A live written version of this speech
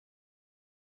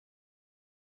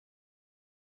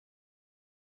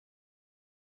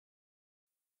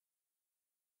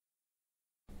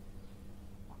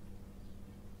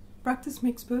Practice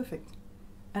makes perfect,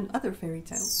 and other fairy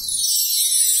tales.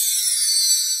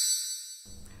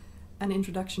 An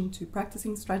introduction to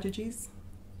practicing strategies,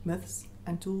 myths,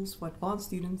 and tools for advanced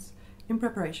students in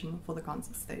preparation for the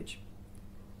concert stage.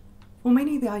 For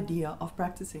many, the idea of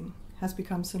practicing has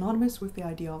become synonymous with the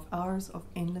idea of hours of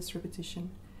endless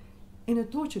repetition in a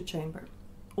torture chamber,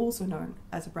 also known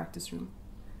as a practice room,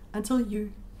 until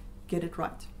you get it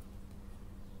right.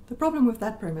 The problem with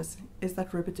that premise is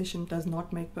that repetition does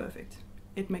not make perfect,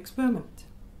 it makes permanent.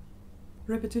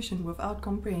 Repetition without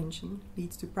comprehension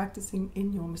leads to practicing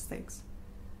in your mistakes.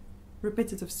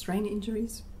 Repetitive strain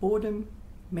injuries, boredom,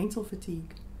 mental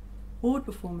fatigue, bored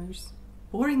performers,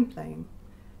 boring playing,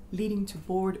 leading to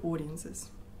bored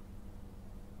audiences.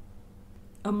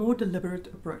 A more deliberate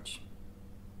approach.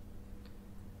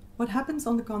 What happens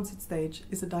on the concert stage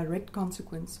is a direct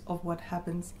consequence of what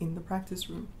happens in the practice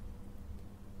room.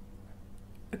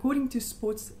 According to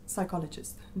sports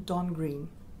psychologist Don Green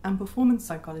and performance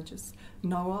psychologist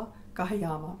Noah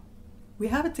Kahayama, we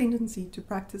have a tendency to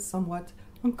practice somewhat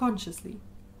unconsciously,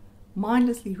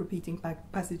 mindlessly repeating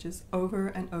passages over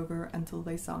and over until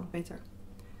they sound better.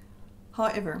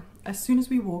 However, as soon as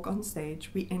we walk on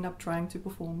stage, we end up trying to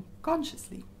perform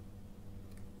consciously.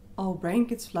 Our brain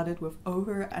gets flooded with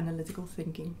over-analytical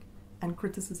thinking and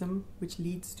criticism, which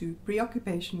leads to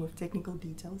preoccupation with technical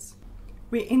details.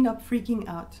 We end up freaking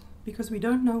out because we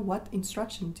don't know what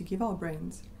instruction to give our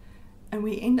brains, and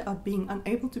we end up being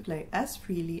unable to play as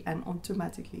freely and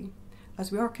automatically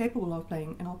as we are capable of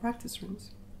playing in our practice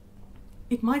rooms.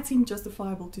 It might seem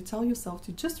justifiable to tell yourself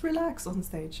to just relax on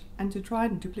stage and to try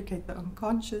and duplicate the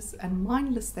unconscious and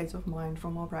mindless state of mind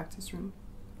from our practice room.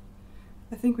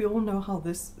 I think we all know how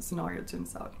this scenario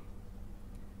turns out.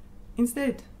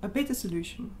 Instead, a better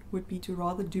solution would be to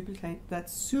rather duplicate that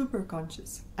super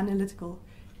conscious, analytical,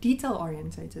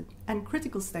 detail-orientated, and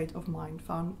critical state of mind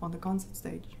found on the concert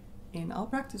stage in our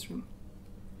practice room.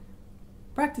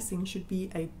 Practicing should be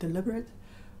a deliberate,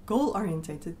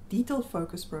 goal-orientated,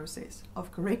 detail-focused process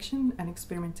of correction and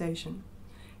experimentation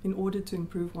in order to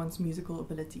improve one's musical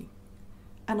ability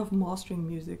and of mastering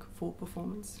music for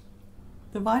performance.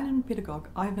 The violin pedagogue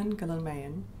Ivan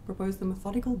Galilmayan proposed the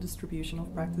methodical distribution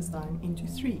of practice time into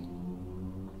three: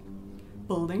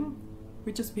 building,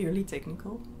 which is purely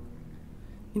technical;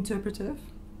 interpretive,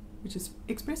 which is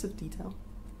expressive detail;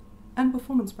 and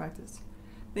performance practice,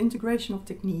 the integration of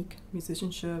technique,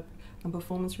 musicianship, and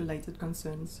performance-related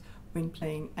concerns when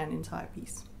playing an entire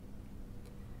piece.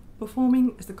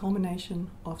 Performing is the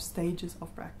culmination of stages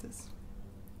of practice.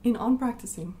 In On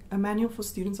Practicing, a manual for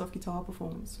students of guitar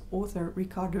performance, author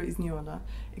Ricardo Isniola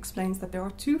explains that there are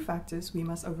two factors we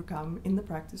must overcome in the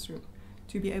practice room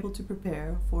to be able to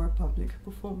prepare for a public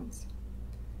performance: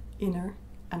 inner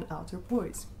and outer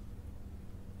poise.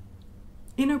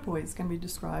 Inner poise can be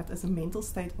described as a mental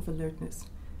state of alertness,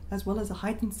 as well as a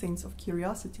heightened sense of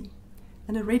curiosity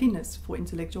and a readiness for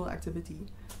intellectual activity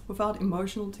without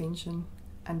emotional tension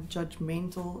and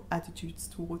judgmental attitudes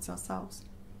towards ourselves.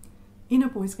 Inner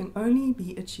poise can only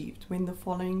be achieved when the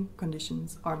following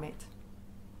conditions are met.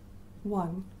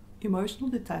 1. Emotional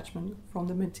detachment from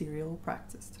the material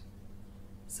practiced.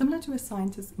 Similar to a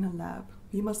scientist in a lab,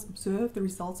 we must observe the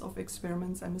results of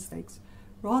experiments and mistakes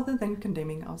rather than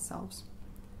condemning ourselves.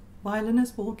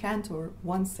 Violinist Paul Cantor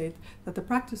once said that the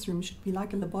practice room should be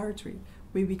like a laboratory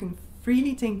where we can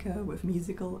freely tinker with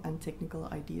musical and technical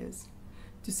ideas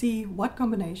to see what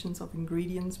combinations of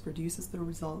ingredients produces the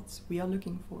results we are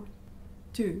looking for.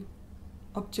 2.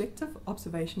 Objective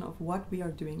observation of what we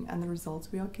are doing and the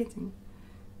results we are getting.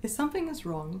 If something is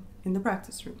wrong in the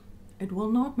practice room, it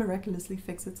will not miraculously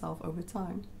fix itself over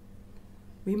time.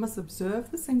 We must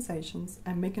observe the sensations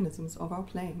and mechanisms of our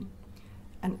playing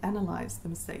and analyze the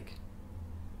mistake.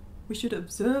 We should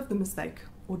observe the mistake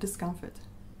or discomfort,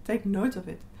 take note of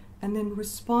it, and then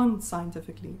respond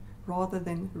scientifically rather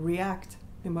than react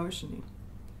emotionally.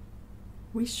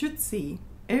 We should see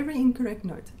every incorrect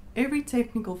note, every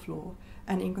technical flaw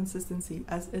and inconsistency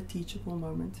as a teachable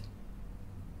moment.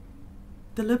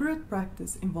 Deliberate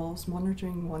practice involves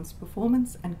monitoring one's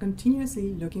performance and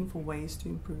continuously looking for ways to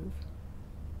improve.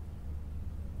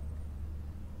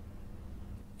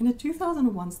 In a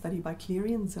 2001 study by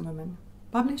Cleary and Zimmerman,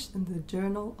 published in the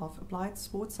Journal of Applied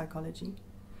Sports Psychology,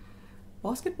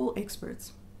 basketball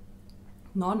experts,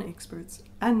 non-experts,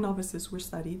 and novices were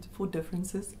studied for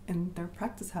differences in their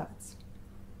practice habits.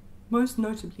 Most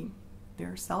notably,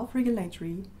 their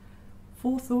self-regulatory,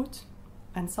 forethought,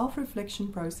 and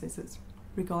self-reflection processes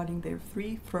regarding their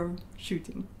free-throw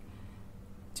shooting.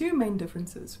 Two main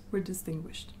differences were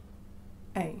distinguished.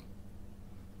 A.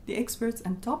 The experts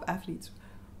and top athletes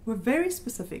were very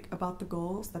specific about the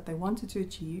goals that they wanted to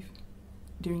achieve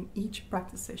during each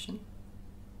practice session,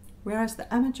 whereas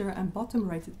the amateur and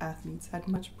bottom-rated athletes had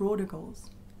much broader goals.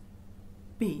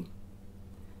 B.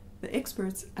 The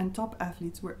experts and top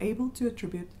athletes were able to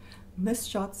attribute missed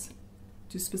shots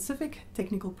to specific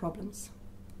technical problems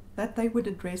that they would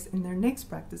address in their next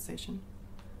practice session,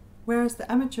 whereas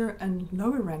the amateur and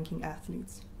lower-ranking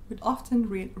athletes would often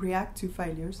react to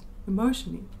failures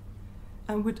emotionally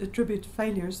and would attribute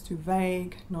failures to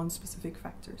vague, non-specific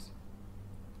factors.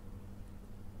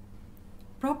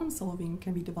 Problem solving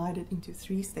can be divided into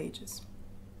 3 stages.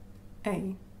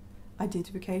 A.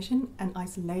 Identification and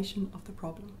isolation of the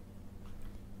problem.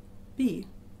 B.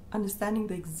 Understanding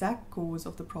the exact cause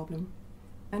of the problem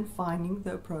and finding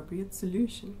the appropriate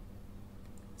solution.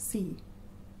 C.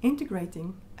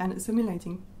 Integrating and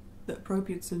assimilating the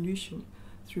appropriate solution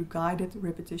through guided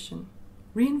repetition,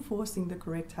 reinforcing the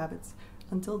correct habits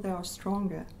until they are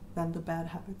stronger than the bad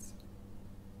habits.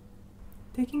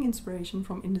 Taking inspiration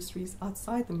from industries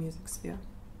outside the music sphere.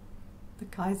 The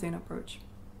Kaizen approach.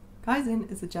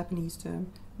 Kaizen is a Japanese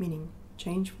term meaning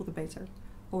change for the better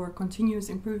or continuous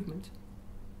improvement.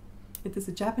 It is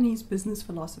a Japanese business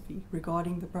philosophy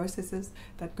regarding the processes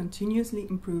that continuously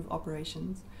improve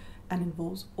operations and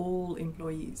involves all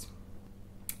employees.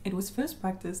 It was first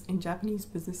practiced in Japanese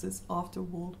businesses after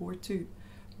World War II,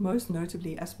 most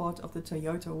notably as part of the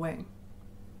Toyota Way.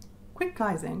 Quick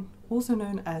Kaizen, also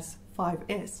known as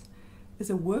 5S, is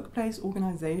a workplace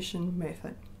organization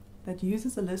method that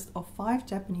uses a list of 5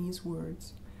 Japanese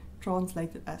words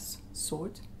translated as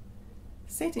sort,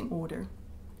 set in order,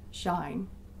 shine,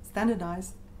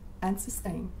 standardize, and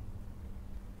sustain.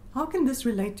 How can this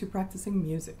relate to practicing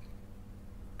music?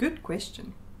 Good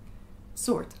question.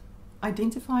 Sort,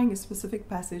 identifying a specific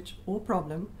passage or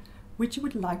problem which you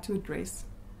would like to address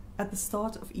at the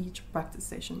start of each practice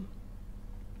session.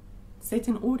 Set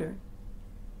in order,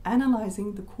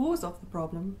 analyzing the cause of the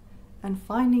problem and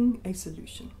finding a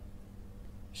solution.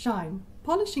 Shine,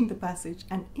 polishing the passage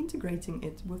and integrating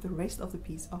it with the rest of the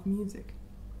piece of music.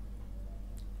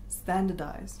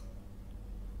 Standardize,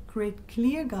 create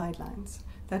clear guidelines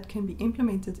that can be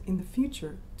implemented in the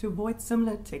future to avoid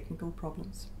similar technical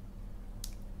problems.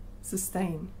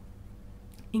 Sustain,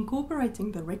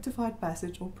 incorporating the rectified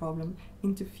passage or problem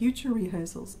into future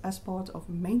rehearsals as part of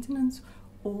maintenance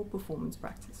or performance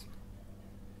practice.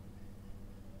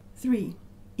 3.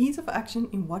 Ease of action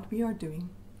in what we are doing.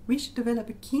 We should develop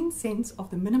a keen sense of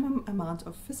the minimum amount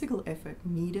of physical effort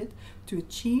needed to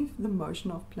achieve the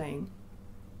motion of playing,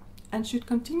 and should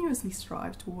continuously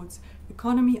strive towards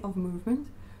economy of movement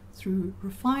through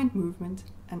refined movement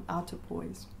and outer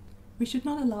poise. We should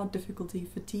not allow difficulty,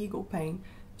 fatigue, or pain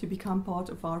to become part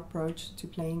of our approach to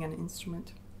playing an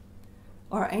instrument.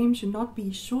 Our aim should not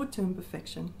be short-term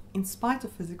perfection in spite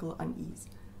of physical unease,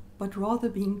 but rather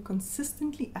being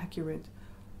consistently accurate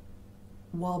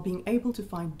while being able to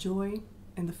find joy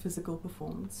in the physical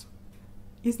performance.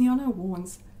 Isniano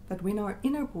warns that when our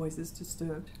inner poise is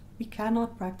disturbed, we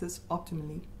cannot practice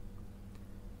optimally.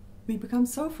 We become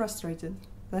so frustrated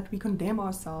that we condemn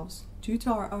ourselves due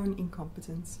to our own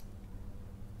incompetence.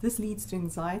 This leads to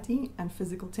anxiety and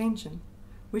physical tension,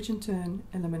 which in turn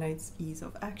eliminates ease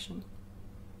of action.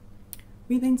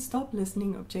 We then stop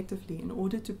listening objectively in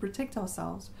order to protect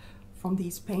ourselves from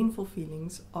these painful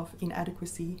feelings of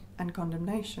inadequacy and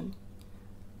condemnation,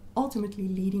 ultimately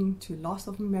leading to loss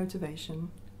of motivation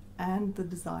and the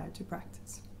desire to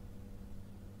practice.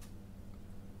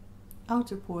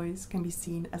 Outer poise can be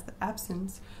seen as the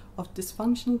absence of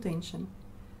dysfunctional tension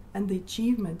and the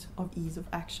achievement of ease of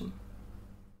action.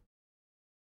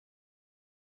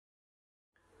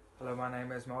 Hello, my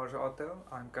name is Marge Otto.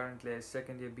 I'm currently a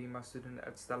second year BMA student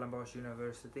at Stellenbosch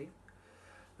University.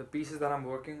 The pieces that I'm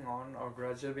working on are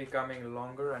gradually becoming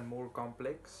longer and more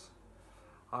complex.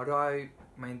 How do I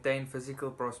maintain physical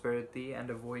prosperity and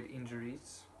avoid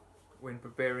injuries when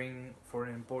preparing for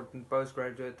an important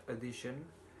postgraduate audition,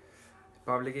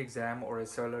 public exam, or a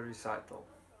solo recital?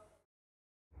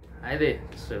 Hi there,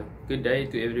 so good day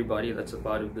to everybody that's a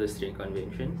part of the String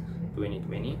Convention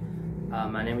 2020.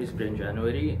 My name is Brent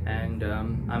January, and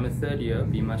I'm a third year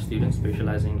BMA student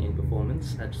specializing in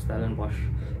performance at Stellenbosch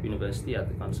University at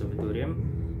the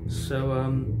Konservatorium.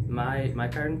 So my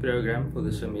current program for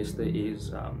the semester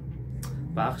is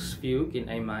Bach's Fugue in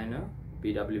A minor,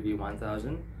 BWV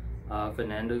 1000,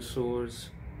 Fernando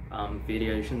Sohr's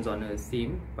Variations on a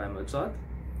Theme by Mozart,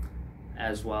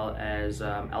 as well as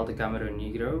Alta Camera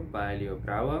Negro by Leo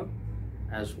Brouwer,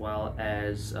 as well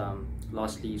as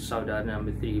lastly Saudade No.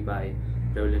 3 by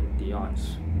Roland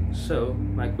Dions. So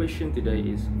my question today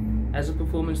is, as a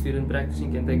performance student,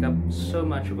 practicing can take up so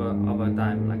much of our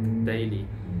time, like daily.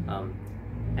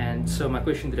 And so my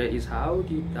question today is, how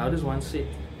does one set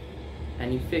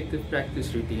an effective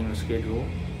practice routine or schedule,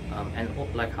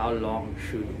 and like how long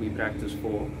should we practice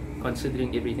for,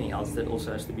 considering everything else that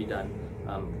also has to be done?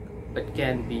 It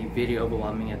can be very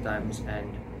overwhelming at times,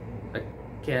 and it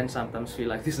can sometimes feel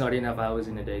like there's not enough hours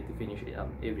in a day to finish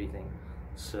everything.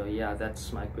 So yeah,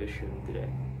 that's my question today.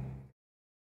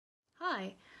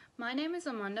 Hi, my name is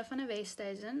Amanda van der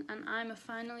Westhuizen and I'm a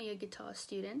final year guitar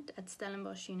student at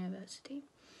Stellenbosch University.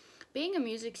 Being a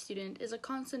music student is a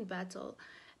constant battle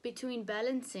between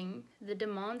balancing the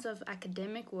demands of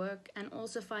academic work and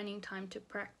also finding time to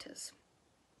practice.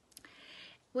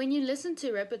 When you listen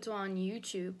to repertoire on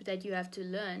YouTube that you have to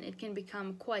learn, it can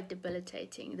become quite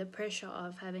debilitating, the pressure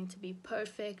of having to be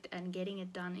perfect and getting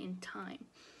it done in time.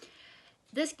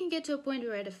 This can get to a point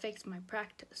where it affects my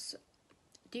practice.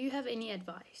 Do you have any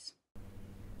advice?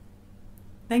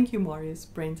 Thank you, Marius,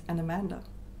 Brent, and Amanda.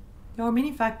 There are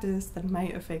many factors that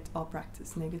may affect our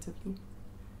practice negatively.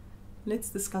 Let's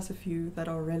discuss a few that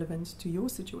are relevant to your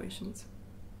situations.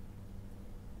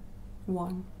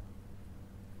 1.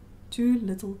 Too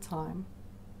little time.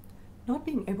 Not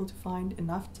being able to find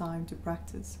enough time to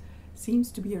practice seems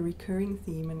to be a recurring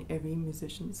theme in every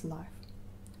musician's life.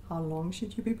 How long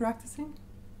should you be practicing?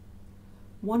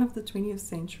 One of the 20th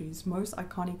century's most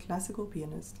iconic classical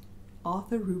pianists,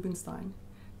 Arthur Rubinstein,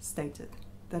 stated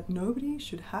that nobody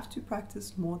should have to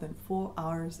practice more than 4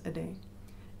 hours a day,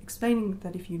 explaining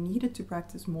that if you needed to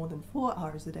practice more than 4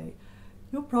 hours a day,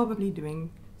 you're probably doing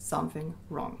something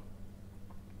wrong.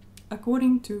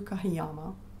 According to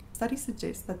Kahiyama, studies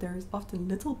suggest that there is often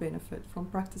little benefit from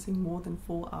practicing more than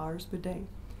 4 hours per day,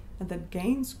 and that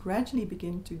gains gradually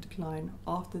begin to decline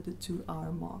after the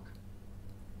 2-hour mark.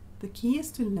 The key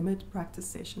is to limit practice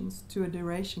sessions to a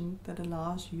duration that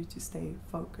allows you to stay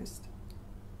focused.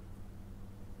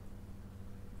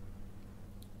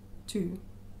 2.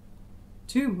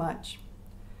 Too much.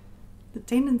 The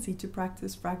tendency to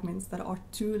practice fragments that are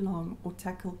too long or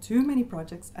tackle too many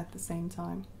projects at the same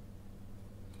time.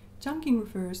 Chunking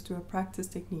refers to a practice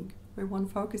technique where one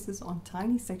focuses on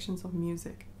tiny sections of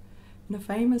music. In a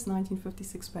famous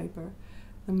 1956 paper,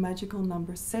 The Magical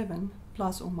Number 7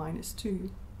 plus or minus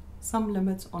 2, Some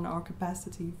Limits on Our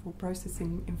Capacity for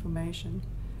Processing Information,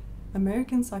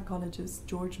 American psychologist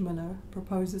George Miller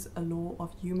proposes a law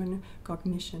of human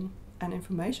cognition and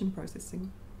information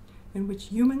processing, in which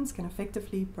humans can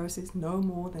effectively process no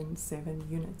more than 7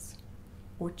 units,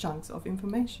 or chunks of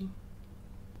information.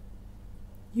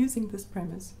 Using this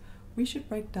premise, we should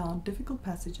break down difficult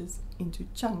passages into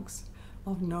chunks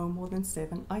of no more than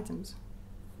 7 items.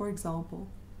 For example,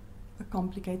 a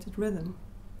complicated rhythm,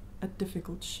 a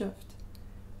difficult shift,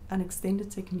 an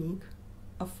extended technique,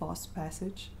 a fast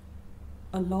passage,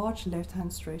 a large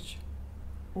left-hand stretch,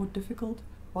 or difficult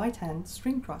right-hand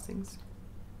string crossings.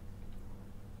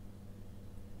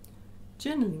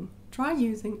 Journaling. Try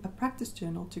using a practice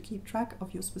journal to keep track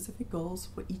of your specific goals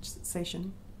for each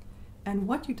session and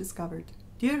what you discovered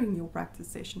during your practice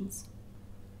sessions.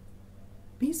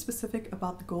 Be specific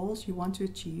about the goals you want to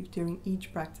achieve during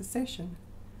each practice session,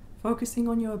 focusing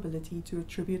on your ability to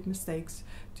attribute mistakes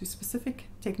to specific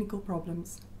technical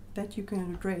problems that you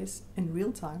can address in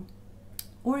real time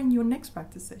or in your next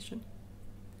practice session.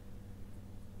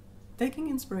 Taking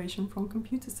inspiration from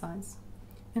computer science.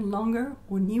 In longer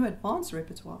or new advanced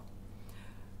repertoire,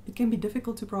 it can be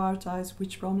difficult to prioritize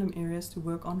which problem areas to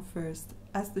work on first,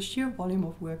 as the sheer volume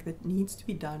of work that needs to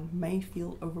be done may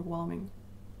feel overwhelming.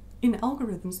 In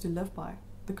Algorithms to Live By,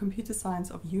 The Computer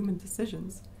Science of Human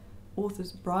Decisions,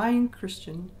 authors Brian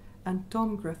Christian and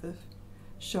Tom Griffith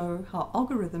show how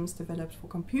algorithms developed for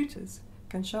computers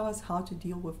can show us how to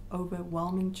deal with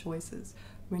overwhelming choices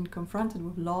when confronted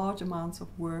with large amounts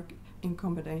of work in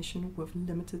combination with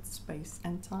limited space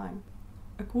and time.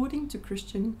 According to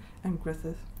Christian and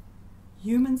Griffith,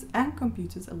 humans and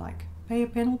computers alike pay a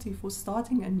penalty for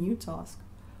starting a new task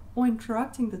or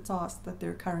interrupting the task that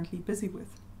they're currently busy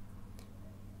with.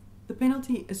 The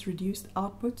penalty is reduced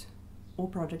output or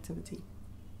productivity.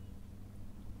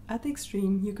 At the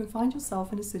extreme, you can find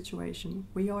yourself in a situation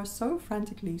where you are so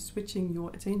frantically switching your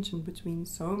attention between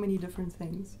so many different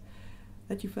things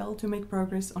that you fail to make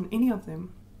progress on any of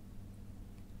them.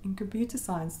 In computer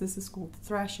science, this is called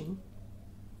thrashing.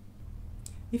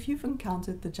 If you've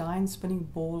encountered the giant spinning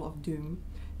ball of doom,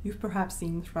 you've perhaps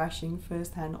seen thrashing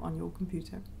firsthand on your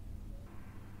computer.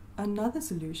 Another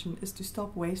solution is to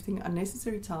stop wasting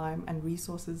unnecessary time and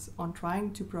resources on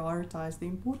trying to prioritize the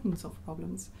importance of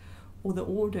problems or the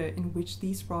order in which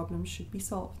these problems should be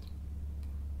solved.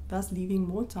 thus leaving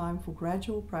more time for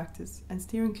gradual practice and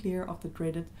steering clear of the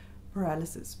dreaded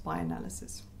paralysis by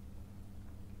analysis.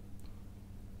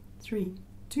 3.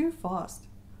 Too fast.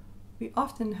 We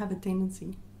often have a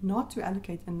tendency not to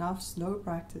allocate enough slow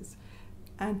practice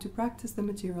and to practice the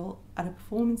material at a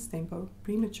performance tempo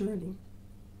prematurely.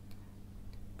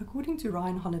 According to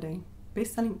Ryan Holiday,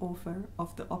 best-selling author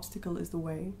of The Obstacle is the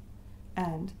Way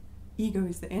and Ego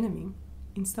is the Enemy,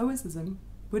 in Stoicism,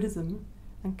 Buddhism,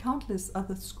 and countless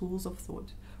other schools of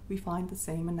thought, we find the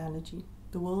same analogy.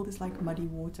 The world is like muddy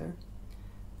water.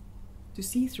 To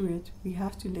see through it, we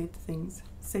have to let things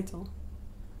settle.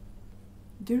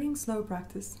 During slow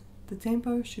practice, the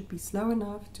tempo should be slow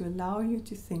enough to allow you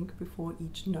to think before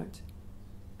each note,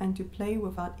 and to play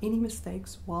without any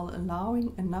mistakes while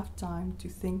allowing enough time to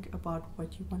think about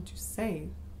what you want to say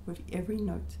with every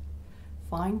note,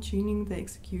 fine-tuning the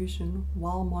execution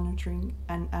while monitoring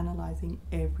and analyzing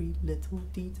every little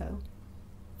detail.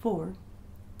 4.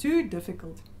 Too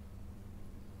difficult.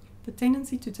 The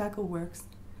tendency to tackle works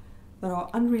that are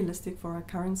unrealistic for our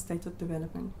current state of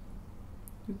development.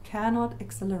 You cannot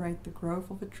accelerate the growth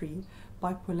of a tree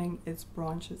by pulling its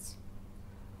branches.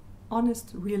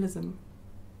 Honest realism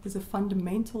is a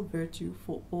fundamental virtue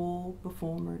for all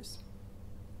performers.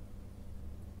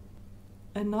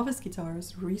 A novice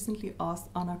guitarist recently asked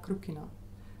Anna Krupkina,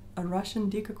 a Russian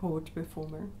decachord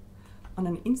performer, on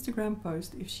an Instagram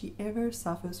post if she ever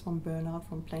suffers from burnout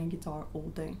from playing guitar all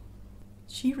day.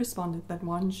 She responded that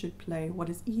one should play what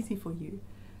is easy for you,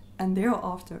 and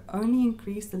thereafter only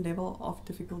increase the level of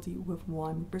difficulty with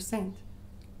 1%.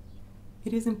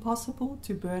 It is impossible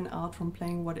to burn out from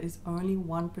playing what is only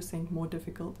 1% more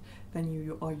difficult than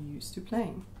you are used to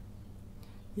playing.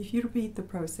 If you repeat the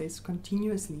process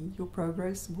continuously, your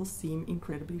progress will seem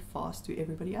incredibly fast to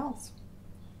everybody else.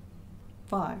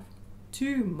 5.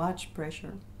 Too much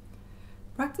pressure.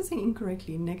 Practicing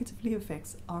incorrectly negatively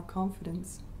affects our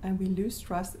confidence, and we lose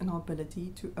trust in our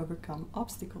ability to overcome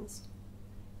obstacles.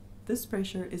 This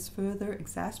pressure is further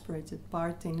exacerbated by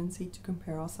our tendency to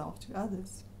compare ourselves to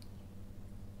others.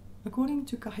 According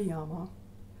to Kahayama,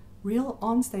 real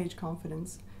on-stage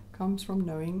confidence comes from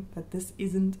knowing that this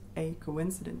isn't a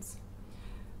coincidence,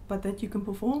 but that you can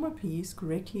perform a piece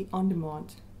correctly on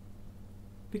demand,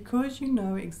 because you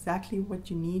know exactly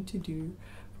what you need to do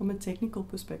from a technical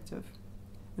perspective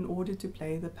in order to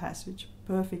play the passage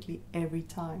perfectly every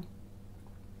time.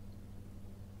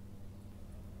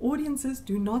 Audiences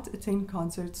do not attend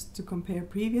concerts to compare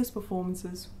previous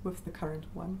performances with the current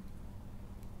one.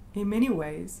 In many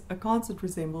ways, a concert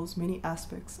resembles many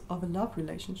aspects of a love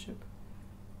relationship.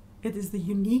 It is the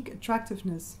unique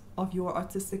attractiveness of your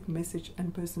artistic message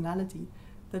and personality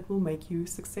that will make you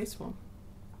successful.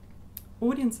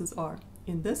 Audiences are,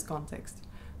 in this context,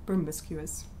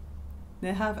 promiscuous.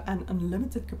 They have an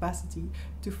unlimited capacity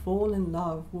to fall in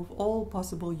love with all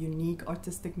possible unique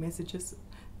artistic messages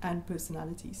and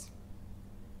personalities.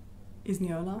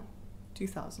 Isniola,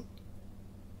 2000.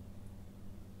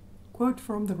 Quote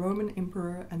from the Roman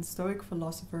emperor and Stoic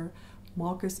philosopher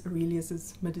Marcus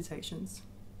Aurelius's Meditations.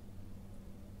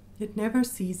 It never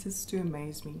ceases to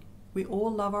amaze me. We all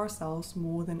love ourselves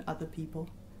more than other people,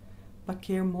 but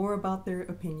care more about their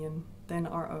opinion than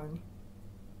our own.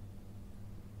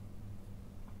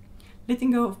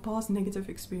 Letting go of past negative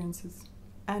experiences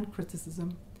and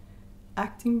criticism,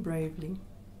 acting bravely,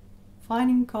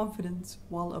 finding confidence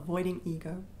while avoiding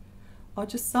ego, are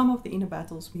just some of the inner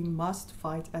battles we must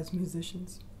fight as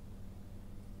musicians.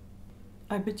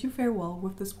 I bid you farewell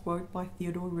with this quote by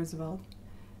Theodore Roosevelt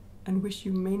and wish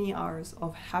you many hours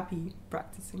of happy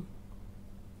practicing.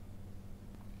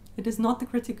 It is not the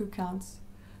critic who counts,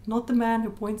 not the man who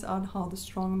points out how the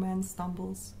strong man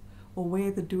stumbles or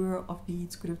where the doer of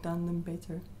deeds could have done them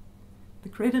better. The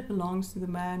credit belongs to the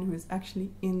man who is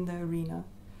actually in the arena,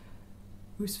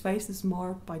 whose face is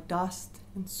marked by dust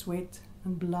and sweat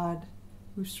and blood,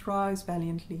 who strives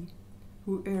valiantly,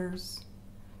 who errs,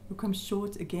 who comes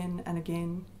short again and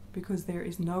again, because there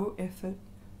is no effort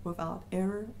without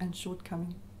error and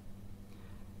shortcoming,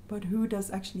 but who does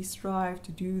actually strive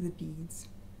to do the deeds,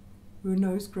 who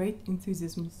knows great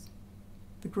enthusiasms,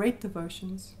 the great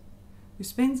devotions, who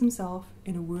spends himself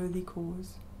in a worthy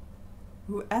cause,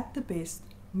 who at the best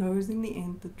knows in the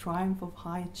end the triumph of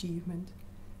high achievement,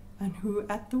 and who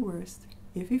at the worst,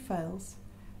 if he fails,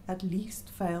 at least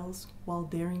fails while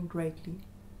daring greatly,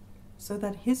 so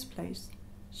that his place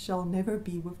shall never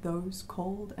be with those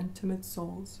cold and timid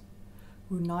souls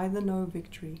who neither know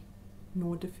victory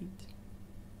nor defeat.